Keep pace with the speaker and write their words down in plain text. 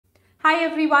Hi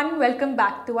everyone, welcome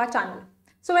back to our channel.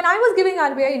 So when I was giving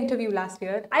RBI interview last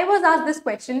year, I was asked this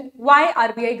question, why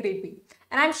RBI Grade B?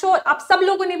 And I'm sure आप सब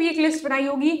लोगों ने भी एक list बनाई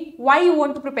होगी, why you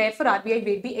want to prepare for RBI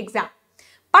Grade B exam.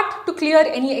 But to clear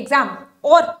any exam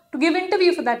or to give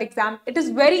interview for that exam, it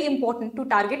is very important to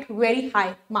target very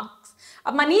high marks.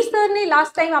 अब Manish sir ने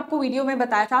last time आपको video में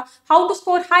बताया था how to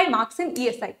score high marks in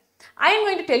ESI. I am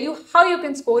going to tell you how you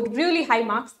can score really high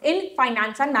marks in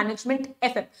finance and management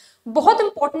FM. बहुत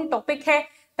important topic है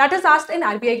that is asked in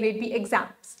RBI Grade B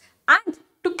exams. And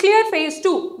to clear phase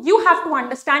 2, you have to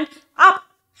understand आप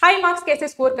high marks कैसे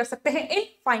score कर सकते हैं in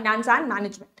finance and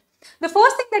management. The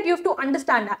first thing that you have to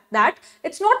understand that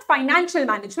it's not financial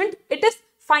management, it is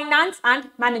finance and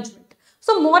management.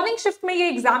 So morning shift में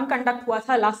ये exam conduct हुआ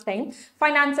था last time,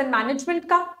 finance and management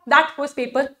का, that was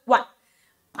paper 1.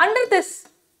 Under this,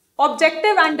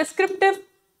 objective and descriptive,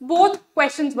 both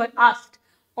questions were asked.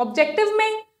 Objective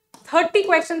में 30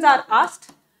 questions are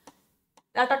asked,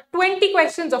 that are 20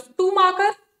 questions of 2 marker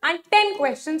and 10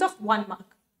 questions of 1 mark.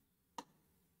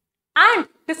 And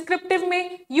descriptive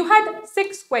में you had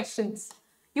 6 questions.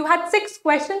 You had 6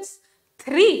 questions,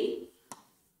 3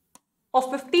 of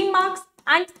 15 marks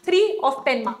and 3 of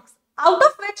 10 marks, out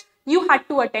of which you had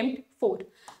to attempt 4.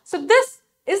 So this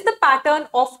is the pattern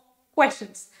of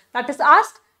questions that is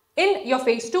asked in your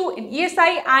phase 2 in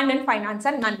ESI and in finance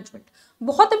and management.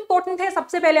 बहुत important है,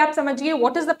 सबसे पहले आप समझिए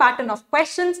what is the pattern of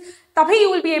questions, तभी you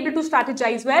will be able to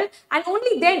strategize well and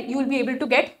only then you will be able to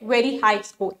get very high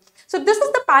score. So this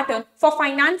is the pattern for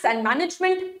finance and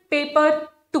management paper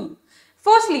 2.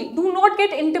 Firstly, do not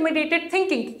get intimidated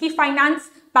thinking कि finance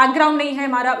background नहीं है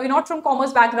हमारा, we're not from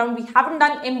commerce background, we haven't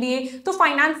done MBA, तो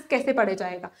finance कैसे पढ़े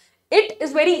जाएगा? It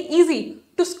is very easy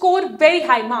to score very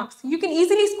high marks. You can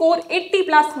easily score 80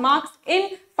 plus marks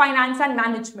in finance and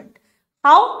management.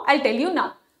 How? I'll tell you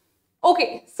now.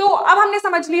 Okay, so अब हमने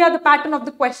समझ लिया the pattern of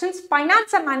the questions.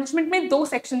 Finance and management में 2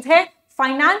 sections है,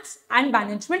 finance and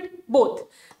management both.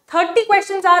 30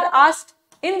 questions are asked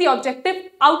in the objective,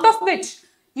 out of which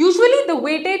usually the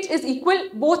weightage is equal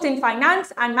both in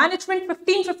finance and management.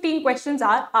 15 questions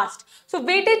are asked. So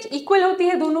weightage equal होती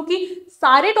है दोनों की.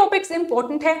 सारे topics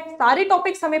important है, सारे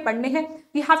topics हमें पढ़ने हैं.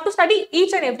 We have to study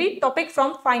each and every topic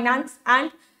from finance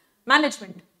and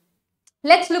management.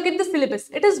 Let's look at the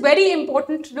syllabus. It is very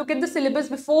important to look at the syllabus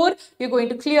before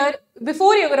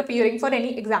you're appearing for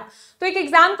any exam. तो एक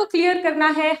exam को clear करना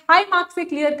है, high marks से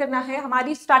clear करना है,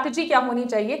 हमारी strategy क्या होनी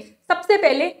चाहिए? सबसे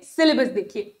पहले syllabus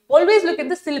देखिए. Always look at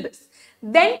the syllabus.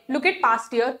 Then look at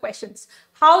past year questions.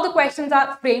 How the questions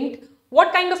are framed,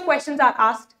 what kind of questions are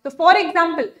asked. So for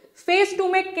example, phase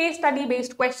 2 में case study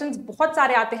based questions बहुत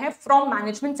सारे आते हैं from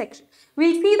management section.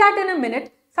 We'll see that in a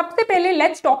minute. सबसे पहले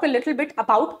let's talk a little bit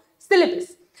about syllabus.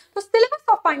 तो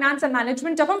syllabus of finance and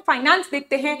management, जब हम finance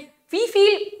देखते हैं, we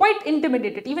feel quite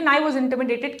intimidated. Even I was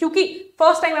intimidated क्योंकि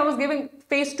first time I was giving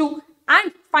phase 2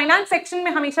 and finance section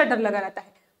में हमेशा डर लगा रहता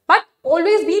है. But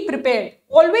always be prepared.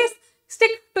 Always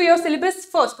stick to your syllabus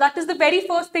first. That is the very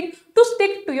first thing, to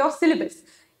stick to your syllabus.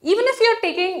 Even if you're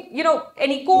taking,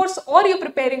 any course or you're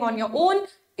preparing on your own,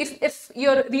 if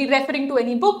you're referring to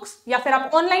any books या फिर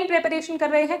आप online preparation कर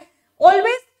रहे हैं,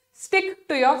 always stick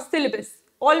to your syllabus.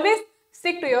 Always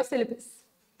stick to your syllabus.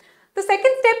 The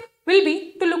second step will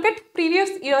be to look at previous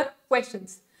year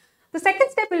questions. The second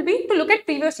step will be to look at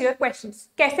previous year questions.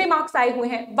 कैसे marks आए हुए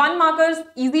हैं? 1 markers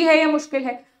easy है या मुश्किल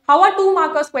है? How are 2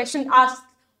 markers question asked?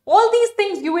 All these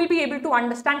things you will be able to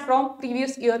understand from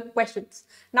previous year questions.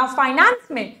 Now finance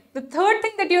में, the third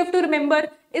thing that you have to remember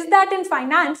is that in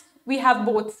finance we have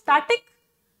both static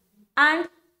and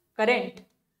current.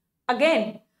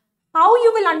 Again, how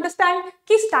you will understand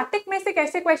कि static में से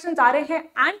कैसे questions आ रहे हैं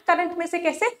and current में से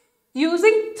कैसे,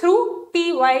 using through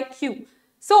PYQ.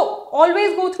 So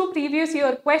always go through previous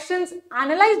year questions,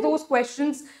 analyze those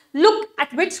questions, look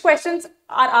at which questions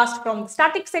are asked from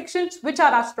static sections, which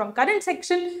are asked from current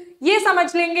section. ये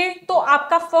समझ लेंगे तो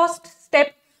आपका first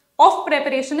step of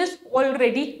preparation is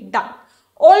already done.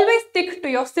 Always stick to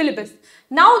your syllabus.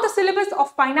 Now the syllabus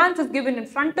of finance is given in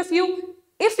front of you.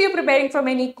 If you're preparing from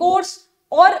any course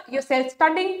or you're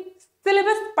self-studying,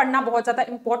 syllabus पढ़ना बहुत ज़्यादा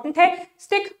important है.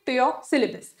 Stick to your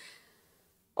syllabus.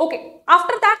 Okay,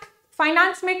 after that,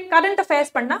 finance में current affairs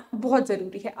पढ़ना बहुत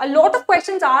ज़रूरी है. A lot of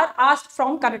questions are asked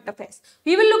from current affairs.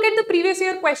 We will look at the previous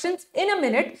year questions in a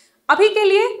minute. अभी के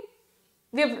लिए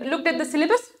we have looked at the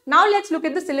syllabus. Now let's look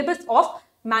at the syllabus of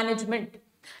management.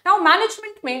 Now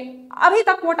management में अभी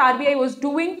तक what RBI was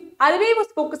doing, RBI was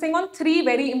focusing on 3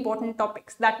 very important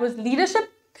topics. That was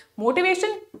leadership,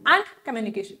 motivation and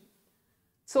communication.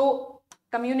 So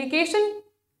communication,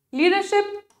 leadership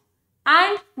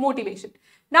and motivation.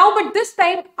 Now but this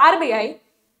time RBI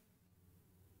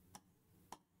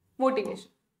motivation.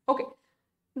 Okay.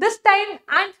 This time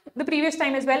and the previous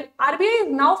time as well, RBI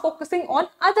is now focusing on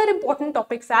other important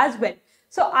topics as well.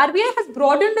 So RBI has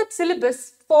broadened its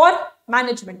syllabus for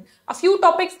management. A few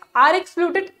topics are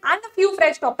excluded and a few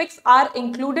fresh topics are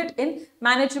included in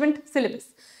management syllabus.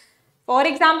 For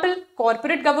example,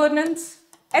 corporate governance,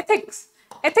 ethics.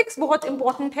 Ethics बहुत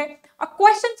important है. A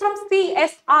question from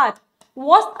CSR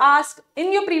was asked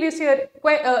in your previous year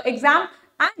exam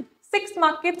and 6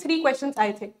 mark के 3 questions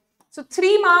आए थे. So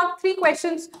 3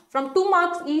 questions from 2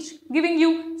 marks each, giving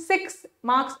you 6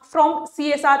 marks from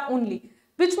CSR only.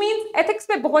 Which means ethics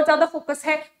पे बहुत ज़्यादा focus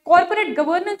है, corporate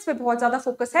governance पे बहुत ज़्यादा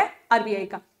focus है RBI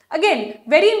का. Again,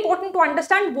 very important to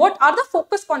understand what are the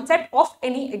focus concept of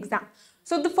any exam.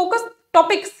 So the focus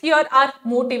topics here are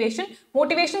motivation.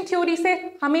 Motivation theory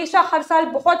से हमेशा हर साल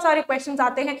बहुत सारे questions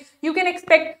आते हैं. You can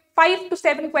expect 5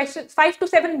 to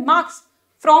 7 marks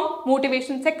from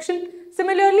motivation section.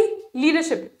 Similarly,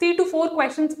 leadership, 3 to 4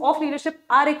 questions of leadership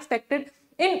are expected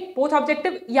in both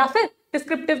objective या फिर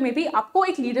descriptive में भी आपको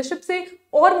एक leadership से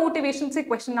और motivation से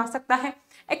question आ सकता है.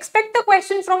 Expect a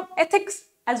question from ethics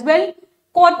as well,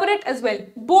 corporate as well,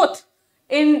 both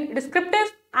in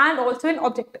descriptive and also in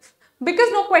objective.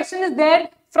 Because no question is there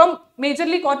from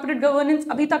majorly corporate governance,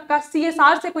 अभी तक का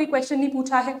CSR से कोई question नहीं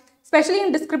पूछा है, especially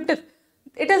in descriptive.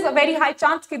 It is a very high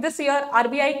chance that this year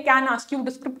RBI can ask you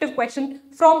descriptive question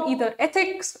from either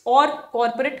ethics or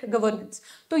corporate governance.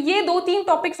 तो ये 2-3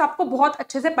 topics आपको बहुत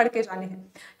अच्छे से पढ़ के जाने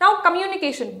हैं. Now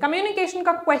communication. Communication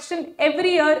का question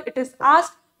every year it is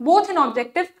asked both in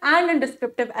objective and in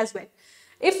descriptive as well.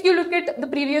 If you look at the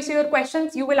previous year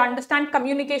questions, you will understand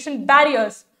communication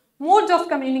barriers, modes of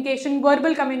communication,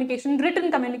 verbal communication,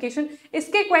 written communication.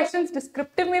 इसके questions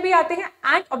descriptive में भी आते हैं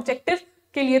and objective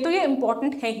के लिए तो ये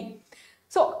important है ही.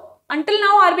 So until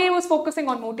now RBI was focusing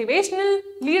on motivational,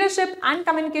 leadership and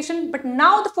communication, but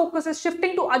now the focus is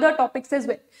shifting to other topics as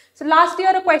well. So last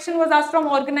year a question was asked from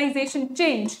organization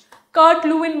change.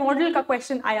 Kurt-Lewin model का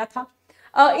question आया था.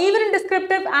 Even in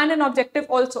descriptive and in objective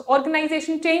also,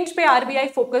 organization change पे RBI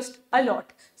focused a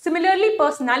lot. Similarly,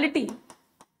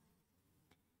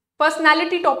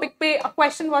 personality topic पे a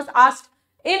question was asked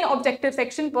in objective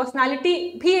section.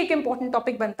 Personality भी एक important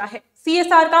topic बनता है.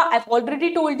 CSR का I've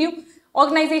already told you.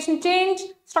 Organization change,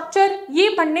 structure, ये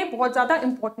पढ़ने बहुत ज़्यादा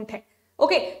important है.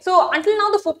 Okay, so until now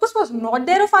the focus was not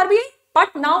there of RBI,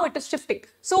 but now it is shifting.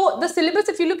 So the syllabus,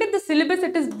 if you look at the syllabus,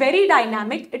 it is very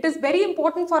dynamic. It is very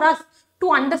important for us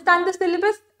to understand the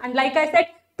syllabus. And like I said,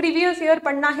 previous year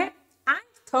पढ़ना है. And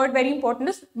third, very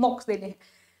important is mocks देने हैं.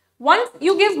 Once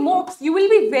you give mocks, you will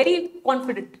be very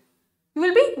confident. You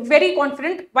will be very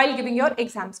confident while giving your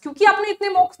exams. क्योंकि आपने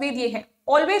इतने mocks दे दिए हैं.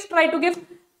 Always try to give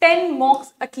 10 mocks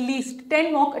at least. 10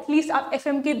 mock at least आप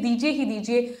FM के दीजिए ही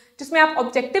दीजिए, जिसमें आप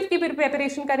objective की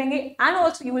preparation करेंगे and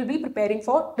also you will be preparing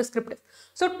for descriptive.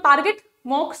 So target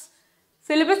mocks.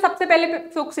 Syllabus सबसे पहले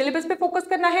syllabus पे focus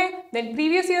करना है, then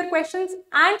previous year questions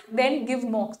and then give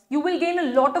mocks. You will gain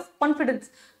a lot of confidence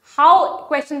how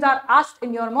questions are asked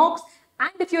in your mocks,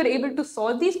 and if you are able to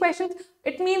solve these questions,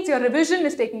 it means your revision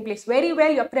is taking place very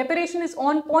well, your preparation is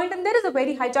on point, and there is a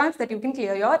very high chance that you can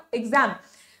clear your exam.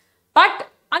 But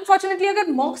unfortunately,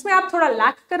 अगर mocks में आप थोड़ा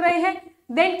lack कर रहे हैं,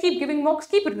 then keep giving mocks,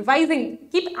 keep revising,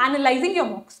 keep analyzing your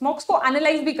mocks. Mocks को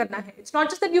analyze भी करना है. It's not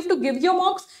just that you have to give your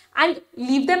mocks and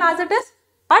leave them as it is,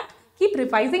 but keep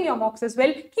revising your mocks as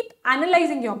well. Keep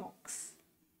analyzing your mocks.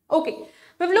 Okay,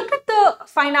 we've looked at the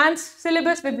finance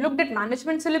syllabus, we've looked at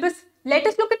management syllabus. Let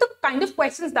us look at the kind of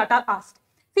questions that are asked.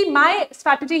 See, my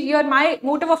strategy here, my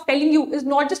motive of telling you is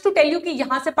not just to tell you कि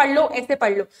यहाँ से पढ़ लो, ऐसे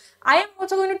पढ़ लो. I am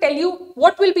also going to tell you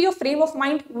what will be your frame of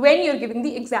mind when you're giving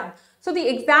the exam. So the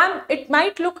exam, it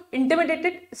might look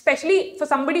intimidated, especially for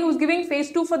somebody who's giving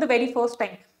phase 2 for the very first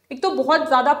time. एक तो बहुत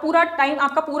ज़्यादा पूरा time,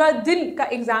 आपका पूरा दिन का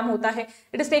exam होता है.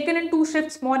 It is taken in 2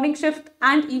 shifts, morning shift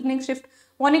and evening shift.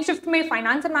 Morning shift में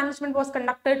finance and management was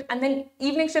conducted, and then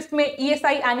evening shift में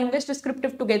ESI and English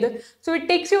descriptive together. So it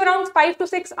takes you around 5 to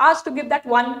 6 hours to give that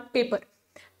one paper.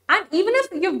 And even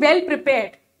if you're well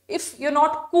prepared, if you're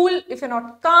not cool, if you're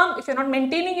not calm, if you're not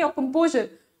maintaining your composure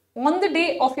on the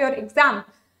day of your exam,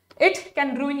 it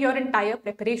can ruin your entire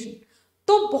preparation.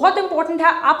 तो बहुत important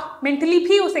है आप mentally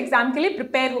भी उस exam के लिए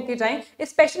prepare होके जाएं,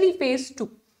 especially phase 2.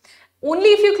 Only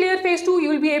if you clear phase 2, you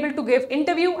will be able to give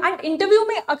interview. And interview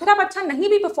में अगर आप अच्छा नहीं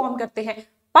भी perform करते हैं,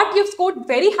 but you've scored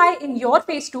very high in your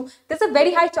phase 2, there's a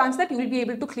very high chance that you will be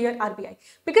able to clear RBI.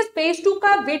 Because phase 2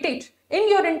 का weightage in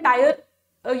your entire,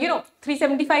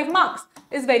 375 marks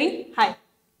is very high.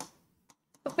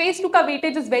 So phase 2 का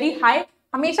weightage is very high.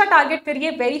 हमेशा target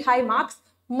करिए very high marks.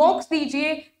 Mocks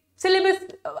दीजिए, syllabus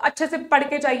अच्छे से पढ़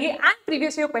के जाइए and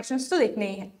previous year questions तो देखने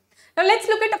ही हैं. Now let's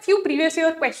look at a few previous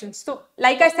year questions. So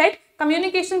like I said,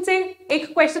 communication से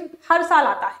एक question हर साल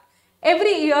आता है.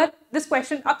 Every year this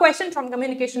question, a question from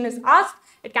communication is asked.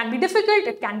 It can be difficult,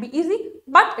 it can be easy,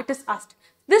 but it is asked.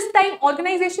 This time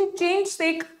organization change से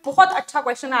एक बहुत अच्छा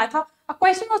question आया था. A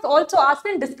question was also asked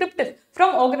in descriptive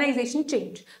from organization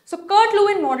change. So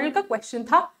Kurt-Lewin model का question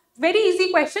था. Very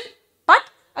easy question,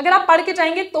 but अगर आप पढ़ के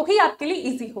जाएंगे तो ही आपके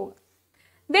लिए easy होगा.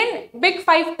 Then big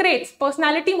 5 traits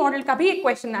personality model का भी एक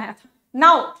question आया था.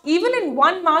 Now even in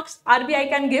 1 marks RBI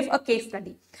can give a case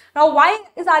study. Now why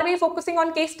is RBI focusing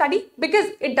on case study?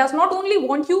 Because it does not only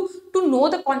want you to know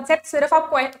the concept. सिर्फ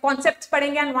आप concepts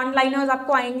पढ़ेंगे and one liners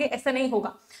आपको आएंगे, ऐसा नहीं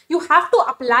होगा. You have to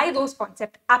apply those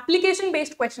concepts. Application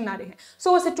based question आ रहे हैं.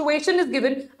 So a situation is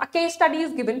given, a case study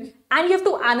is given, and you have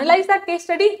to analyze that case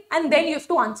study and then you have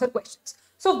to answer questions.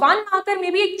 So 1 marker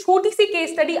में भी एक छोटी सी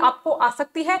case study आपको आ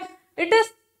सकती है. It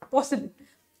is possible.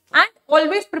 And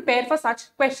always prepare for such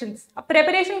questions. अब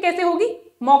preparation कैसे होगी?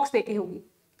 Mocks देके होगी.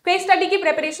 Case study की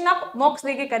preparation आप mocks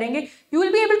देके करेंगे. You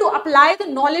will be able to apply the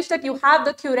knowledge that you have,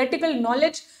 the theoretical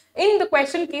knowledge in the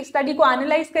question. Case study को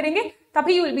analyze करेंगे,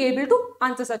 तभी you will be able to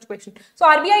answer such question. So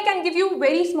RBI can give you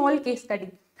very small case study.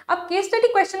 अब case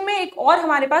study question में एक और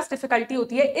हमारे पास difficulty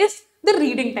होती है is the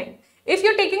reading time. If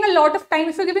you're taking a lot of time,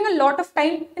 if you're giving a lot of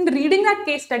time in reading that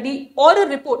case study or a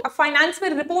report, अब finance में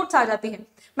reports आ जाती हैं,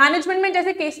 management में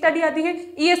जैसे case study आती है,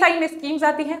 ESI में schemes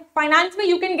आती हैं, finance में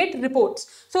you can get reports.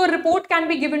 So a report can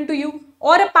be given to you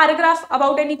or a paragraph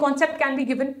about any concept can be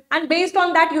given and based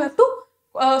on that you have to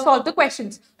solve the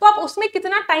questions. तो आप उसमें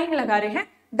कितना time लगा रहे हैं,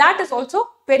 that is also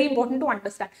very important to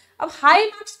understand. अब high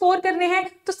marks score करने हैं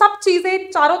तो सब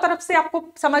चीजें चारों तरफ से आपको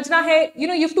समझना है. You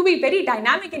know, you have to be very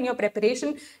dynamic in your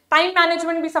preparation. Time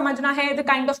management भी समझना है. The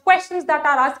kind of questions that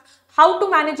are asked, how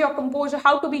to manage your composure,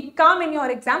 how to be calm in your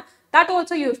exam, that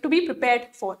also you have to be prepared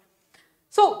for.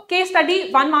 So case study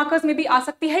 1 markers में भी आ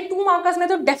सकती है, 2 markers में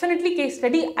तो definitely case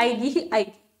study आएगी ही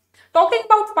आएगी. Talking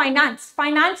about finance,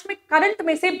 finance में current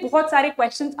में से बहुत सारे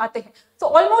questions आते हैं. So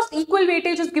almost equal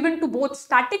weightage is given to both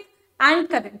static and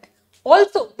current.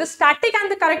 Also, the static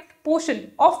and the current portion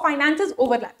of finance is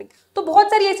overlapping. तो बहुत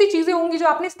सारी ऐसी चीजें होंगी जो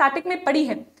आपने static में पढ़ी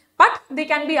है, but they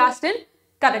can be asked in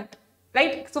current,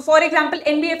 right? So for example,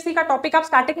 NBFC का topic आप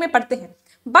static में पढ़ते हैं,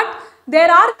 but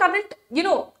there are current, you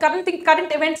know,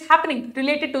 current events happening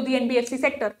related to the NBFC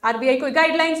sector. RBI कोई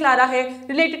guidelines ला रहा है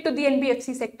related to the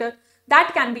NBFC sector.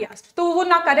 That can be asked. तो वो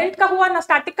ना करंट का हुआ ना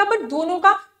स्टैटिक का, बट दोनों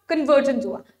का कन्वर्जेंस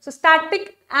हुआ. सो स्टैटिक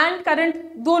एंड करंट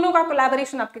दोनों का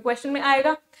कोलैबोरेशन आपके क्वेश्चन में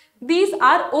आएगा. These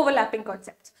are overlapping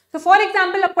concepts. So for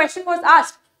example, a question was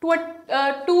asked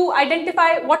to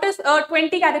identify what is a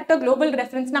 20-character global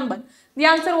reference number. The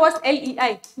answer was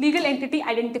LEI, Legal Entity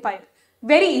Identifier.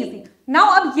 Very easy. Now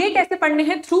अब ये कैसे पढ़ने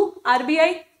हैं? Through RBI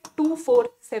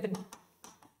 247.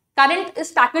 Current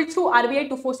is tackled through RBI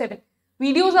 247.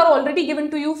 Videos are already given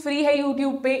to you, free है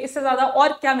YouTube पे, इससे ज्यादा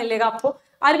और क्या मिलेगा आपको.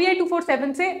 RBI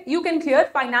 247 से you can clear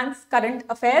finance current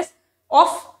affairs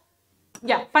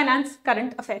finance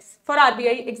current affairs for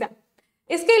RBI exam.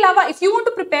 इसके अलावा if you want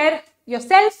to prepare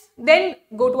yourself then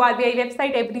go to RBI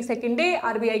website every second day.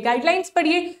 RBI guidelines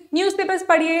पढ़िए, न्यूज़पेपर्स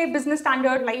पढ़िए, business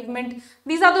standard, live mint.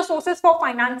 These are the sources for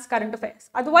finance current affairs.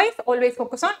 Otherwise always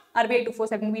focus on RBI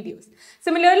 247 videos.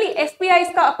 Similarly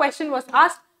SBIs का question was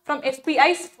asked from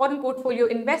FPIs, foreign portfolio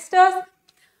investors.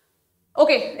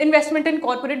 Okay, investment in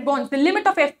corporate bonds. The limit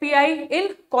of FPI in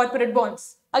corporate bonds.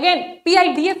 Again,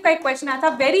 PIDF का एक question आया था.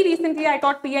 Very recently, I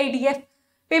taught PIDF,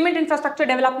 Payment Infrastructure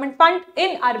Development Fund,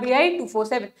 in RBI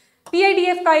 247.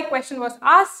 PIDF का एक question was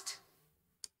asked.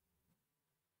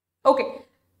 Okay.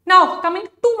 Now, coming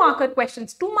to 2-marker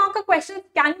questions. 2-marker questions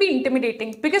can be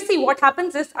intimidating because see what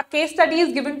happens is a case study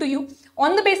is given to you.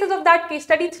 On the basis of that case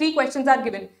study, 3 questions are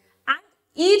given.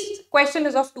 Each question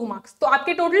is of 2 marks. तो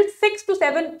आपके total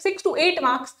 6 to 8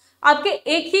 marks आपके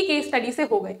एक ही case study से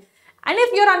हो गए. And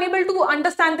if you are unable to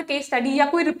understand the case study या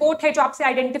कोई report है जो आपसे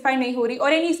identify नहीं हो रही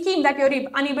or any scheme that you are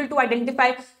unable to identify,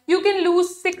 you can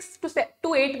lose 6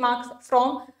 to 8 marks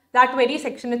from that very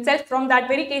section itself, from that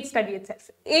very case study itself.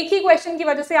 एक ही question की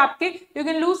वजह से आपके you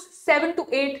can lose 7 to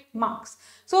 8 marks.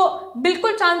 So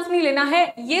बिल्कुल chance नहीं लेना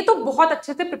है, ये तो बहुत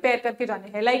अच्छे से प्रिपेयर करके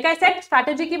जाने हैं. लाइक आई सेड,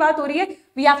 स्ट्रैटेजी की बात हो रही है.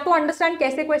 वी हैव टू अंडरस्टैंड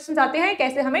कैसे क्वेश्चंस आते हैं,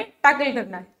 कैसे हमें टैकल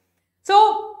करना है. सो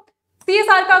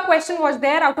CSR का question was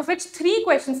there, out of which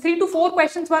 3 to 4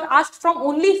 questions were asked from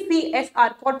only CSR,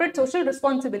 corporate social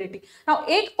responsibility. Now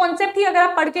एक कॉन्सेप्ट ही अगर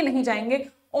आप पढ़ के नहीं जाएंगे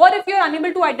और if you are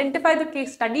unable to identify the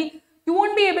case study, you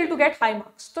won't be able to get high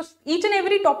marks. So each and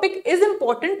every topic is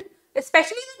important,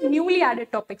 especially the newly added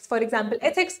topics. For example,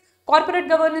 ethics, corporate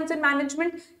governance and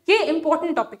management, ये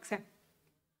important topics हैं.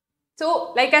 So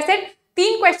like I said,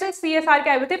 3 question CSR के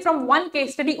आए हुए थे from 1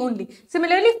 case study only.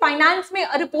 Similarly finance में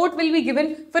a report will be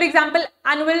given, for example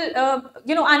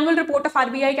annual report of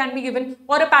RBI can be given,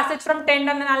 or a passage from trend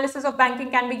and analysis of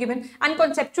banking can be given, and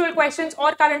conceptual questions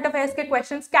or current affairs के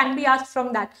questions can be asked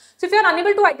from that. So if you are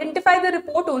unable to identify the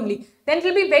report only, then it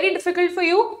will be very difficult for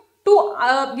you to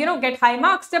get high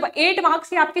marks. जब 8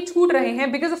 marks ही आपके छूट रहे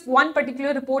हैं because of one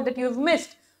particular report that you have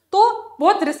missed, तो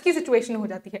बहुत risky situation हो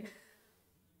जाती है.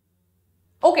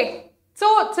 Okay, so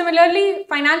similarly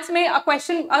finance में a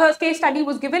case study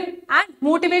was given and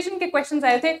motivation के questions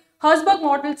आए थे. Herzberg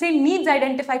model से needs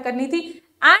identify करनी थी,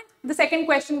 and the second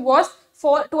question was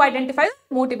to identify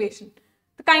motivation,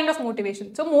 the kind of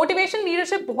motivation. So motivation,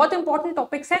 leadership बहुत important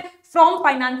topics है from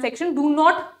finance section. Do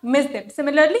not miss them.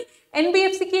 Similarly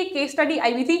NBFC की एक case study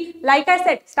आई हुई थी. Like I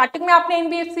said, starting में आपने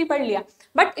NBFC पढ़ लिया,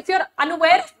 but if you're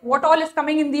unaware what all is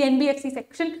coming in the NBFC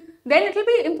section, then it will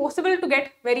be impossible to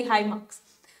get very high marks.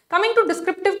 Coming to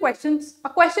descriptive questions, a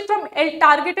question from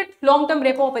targeted long-term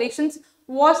repo operations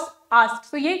was asked.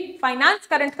 So ये finance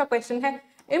current का question है,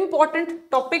 important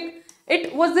topic.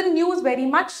 It was in news very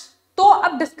much. तो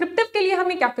अब descriptive के लिए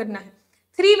हमें क्या करना है?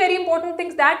 3 very important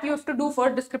things that you have to do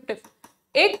for descriptive.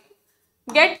 एक,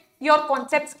 get your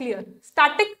concepts clear.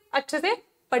 Static अच्छे से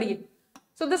पढ़िए.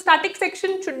 So the static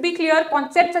section should be clear,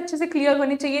 concepts अच्छे से clear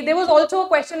होने चाहिए. There was also a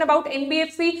question about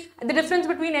NBFC, the difference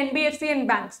between NBFC and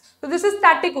banks. So this is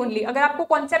static only. अगर आपको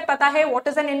concept पता है, what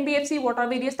is an NBFC, what are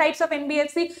various types of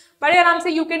NBFC, बड़े आराम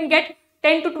से you can get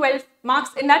 10 to 12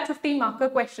 marks in that 15 marker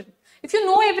question. If you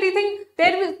know everything,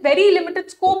 there is very limited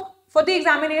scope for the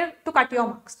examiner to cut your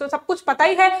marks. So सब कुछ पता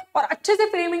ही है और अच्छे से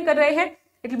framing कर रहे हैं,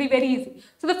 it will be very easy.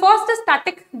 So the first is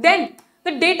static. Then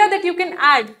the data that you can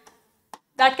add,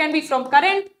 that can be from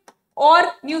current or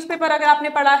newspaper अगर आपने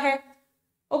पढ़ा है.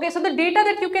 Okay, so the data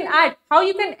that you can add, how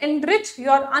you can enrich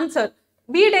your answer,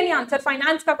 be it any answer,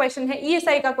 finance का question है,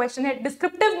 ESI का question है,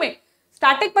 descriptive में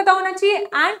static पता होना चाहिए,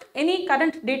 and any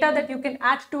current data that you can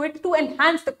add to it to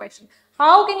enhance the question.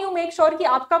 How can you make sure कि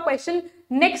आपका question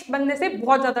next बंदे से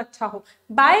बहुत ज़्यादा अच्छा हो?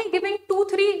 By giving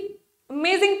 2-3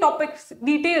 amazing topics,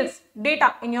 details, data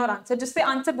in your answer, जिससे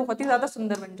answer बहुत ही ज़्यादा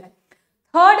सुंदर बन जाए.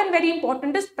 Third and very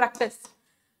important is practice.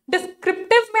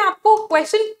 Descriptive में आपको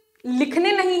क्वेश्चन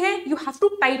लिखने नहीं है, you have to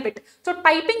type it. So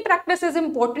typing practice is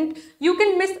important. You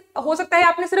can miss, हो सकता है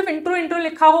आपने सिर्फ intro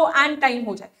लिखा हो and time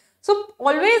हो जाए. So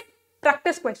always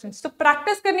practice questions. So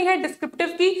practice करनी है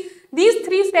descriptive की. These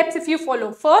 3 steps if you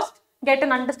follow. First, get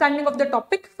an understanding of the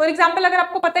topic. For example, अगर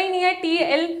आपको पता ही नहीं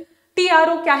है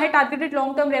TRO क्या है, targeted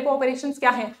long term repo operations क्या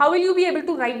है, how will you be able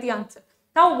to write the answer?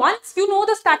 Now, once you know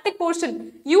the static portion,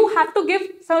 you have to give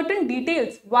certain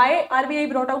details. Why RBI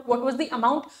brought out, what was the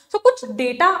amount? So कुछ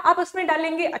data आप उसमें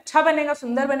डालेंगे, अच्छा बनेगा,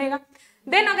 सुंदर बनेगा.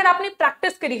 Then अगर आपने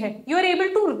practice करी है, you are able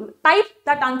to type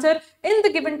that answer in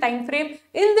the given time frame,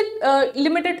 in the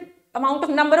limited amount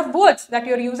of number of words that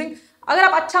you are using. अगर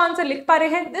आप अच्छा आंसर लिख पा रहे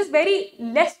हैं, there is very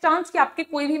less chance कि आपके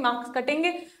कोई भी marks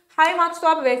कटेंगे. High marks तो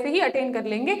आप वैसे ही attain कर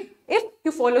लेंगे if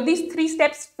you follow these 3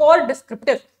 steps for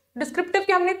descriptive. Descriptive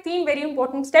के हमने 3 वेरी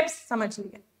इंपॉर्टेंट स्टेप्स समझ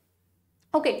लिए.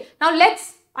 ओके, नाउ लेट्स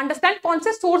अंडरस्टैंड कौन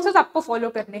से सोर्सेज आपको फॉलो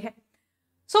करने हैं.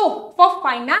 So for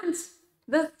finance,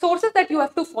 the sources that you have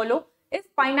to follow is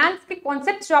finance के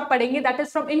कॉन्सेप्ट्स जो आप पढ़ेंगे, that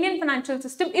is from Indian financial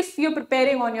system. If you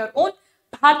preparing on your own,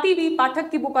 Bharti we पाठक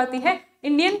की बुक आती है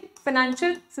Indian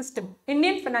financial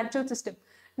system.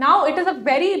 Now it is a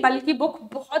very bulky book,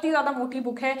 बहुत ही ज़्यादा मोटी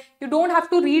बुक है. You don't have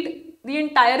to read the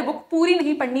entire book, पूरी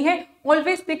नहीं पढ़नी है.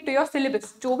 Always stick to your syllabus.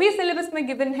 जो भी syllabus में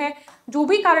given है, जो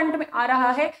भी current में आ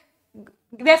रहा है,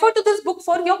 refer to this book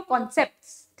for your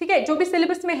concepts. ठीक है, जो भी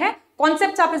syllabus में है,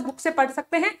 concepts आप इस book से पढ़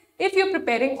सकते हैं if you're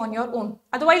preparing on your own.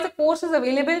 Otherwise the course is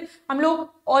available. हम लोग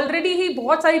already ही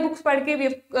बहुत सारी books पढ़ के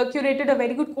we have curated a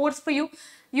very good course for you.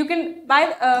 You can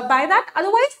buy that.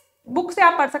 Otherwise book से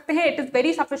आप पढ़ सकते हैं. It is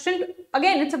very sufficient.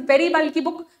 Again it's a very bulky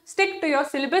book. Stick to your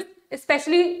syllabus,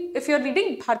 specially if you are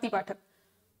reading Bharti Pathak.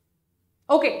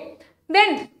 Okay,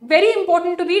 then very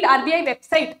important to read RBI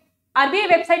website. RBI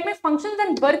website में functions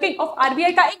and working of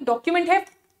RBI का एक document है.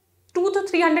 200 to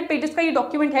 300 pages का ये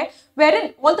document है, where in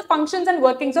all the functions and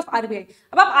workings of RBI.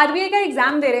 अब आप RBI का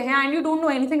एग्जाम दे रहे हैं and you don't know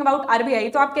anything about RBI,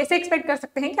 तो आप कैसे एक्सपेक्ट कर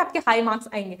सकते हैं कि आपके हाई मार्क्स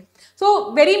आएंगे. सो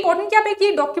वेरी इंपॉर्टेंट कि आप एक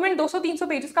ये डॉक्यूमेंट 200-300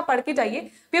 पेजेस का पढ़ के जाइए.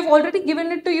 We have already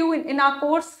given it to you in our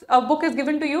course. Book is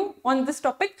given to you on this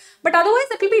topic, but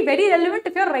otherwise it will be very relevant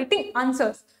if you are writing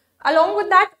answers. Along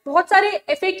with that बहुत सारे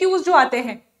FAQs जो आते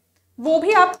हैं वो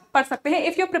भी आप पढ़ सकते हैं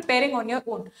if you are preparing on your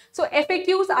own. So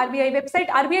FAQs, RBI website,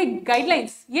 RBI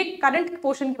guidelines, ये करंट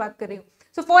पोर्शन की बात कर रही हूँ.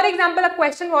 So for example, a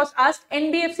question was asked,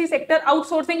 NBFC sector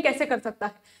outsourcing कैसे कर सकता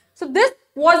है. सो दिस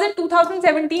वाज इन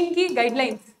 2017 की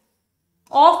गाइडलाइंस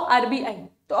ऑफ RBI.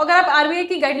 तो अगर आप आरबीआई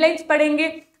की गाइडलाइंस पढ़ेंगे,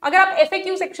 अगर आप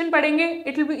FAQ सेक्शन पढ़ेंगे,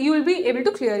 you will be able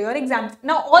to clear your exams.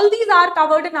 Now all these are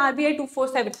covered in RBI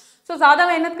 247. So ज्यादा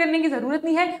मेहनत करने की जरूरत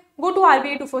नहीं है. Go to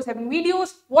RBI 247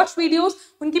 videos, watch videos.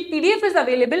 उनकी PDF is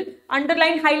available.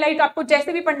 Underline, highlight, आपको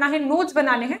जैसे भी पढ़ना है, notes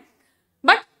बनाने हैं.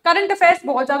 बट करंट अफेयर्स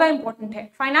बहुत ज्यादा इंपॉर्टेंट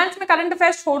है. फाइनेंस में करंट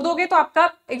अफेयर्स छोड़ दोगे तो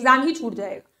आपका एग्जाम ही छूट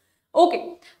जाएगा. Okay,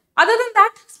 other than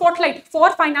that, spotlight for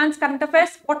finance current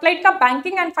affairs, spotlight का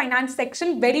banking and finance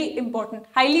section very important,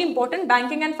 highly important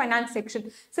banking and finance section.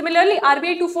 Similarly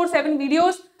RBI 247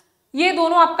 videos, ये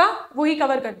दोनों आपका वही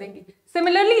कवर कर देंगे.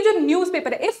 Similarly जो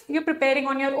न्यूज़पेपर है, if you're preparing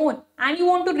on your own and you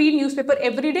want to read newspaper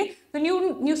every day, the new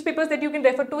newspapers that you can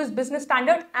refer to is Business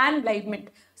Standard and Live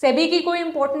Mint. SEBI की कोई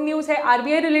important news है,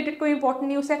 RBI related कोई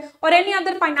important news है, और any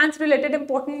other finance related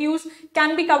important news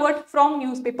can be covered from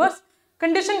newspapers.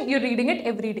 Condition you reading it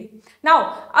every day. Now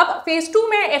अब phase 2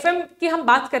 में FM की हम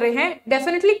बात कर रहे हैं.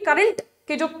 डेफिनेटली करंट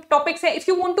के जो टॉपिक्स है, if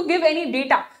you want to give any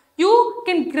data you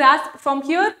can grasp from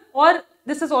here, और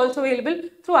this is also available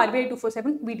through RBI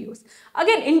 247 videos.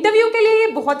 Again interview के लिए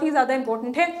ये बहुत ही ज्यादा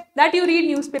इंपॉर्टेंट है that you read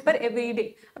newspaper every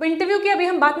day. अब इंटरव्यू की अभी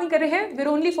हम बात नहीं कर रहे हैं, we are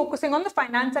only focusing on the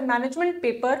finance and management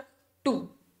paper 2.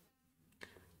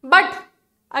 But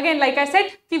again like I said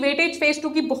कि वेटेज फेज 2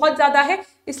 की बहुत ज्यादा है,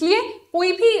 इसलिए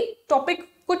कोई भी टॉपिक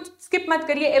कुछ स्किप मत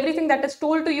करिए. Everything that is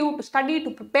told to you to study, to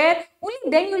prepare, only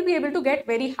then you will be able to get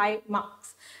very high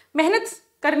marks. मेहनत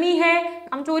करनी है,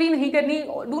 कमचोरी नहीं करनी.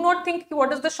 Do not think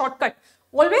what is the shortcut.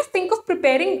 Always think of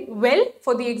preparing well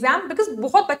for the exam, because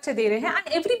बहुत बच्चे दे रहे हैं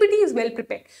and everybody is well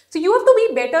prepared. So you have to be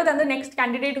better than the next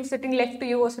candidate who sitting left to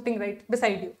you और sitting right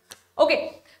beside you. Okay,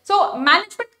 so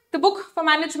management, the book for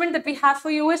management that we have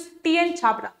for you is TN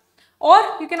Chhabra, or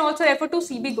you can also refer to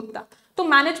CB Gupta. तो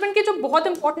management के जो बहुत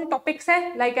important topics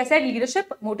हैं, like I said,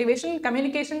 leadership, motivation,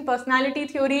 communication, personality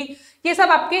theory, ये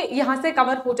सब आपके यहाँ से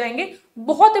कवर हो जाएंगे.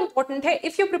 बहुत इंपॉर्टेंट है.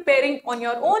 If you preparing on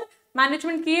your own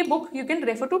management की ये book, you can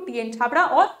refer to TN Chhabra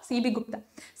और CB Gupta.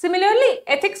 Similarly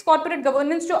ethics, corporate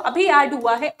governance जो अभी ऐड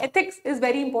हुआ है, ethics is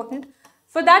very important.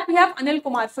 For that we have Anil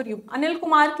Kumar for you. Anil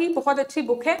Kumar की बहुत अच्छी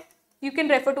बुक है, you can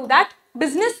refer to that.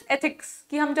 Business ethics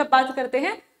की हम जब बात करते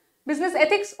हैं, बिजनेस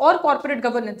एथिक्स और corporate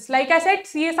governance, like I said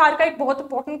CSR का एक बहुत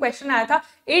इंपॉर्टेंट क्वेश्चन आया था,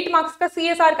 8 मार्क्स का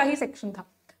CSR का ही सेक्शन था.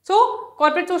 सो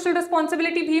कॉर्पोरेट सोशल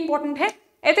रिस्पॉन्सिबिलिटी भी इंपॉर्टेंट है.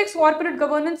 एथिक्स, कॉर्पोरेट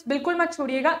गवर्नेंस बिल्कुल मत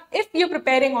छोड़िएगा. If you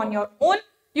preparing on your own,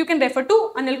 you can refer to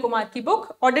Anil Kumar की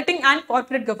book auditing and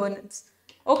corporate governance.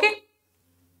 Okay,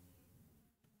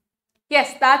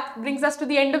 yes, that brings us to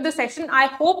the end of the session.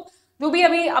 I hope जो भी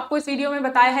अभी आपको इस video में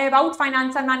बताया है about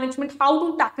finance and management, how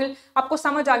to tackle, आपको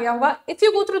समझ आ गया होगा. If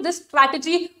you go through this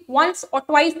strategy once और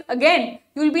twice again,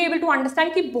 you will be able to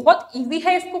understand कि बहुत इजी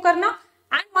है इसको करना.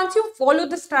 And once you follow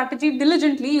this strategy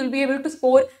diligently, you will be able to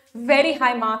score very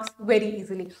high marks very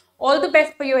easily. All the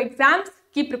best for your exams.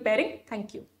 Keep preparing.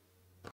 Thank you.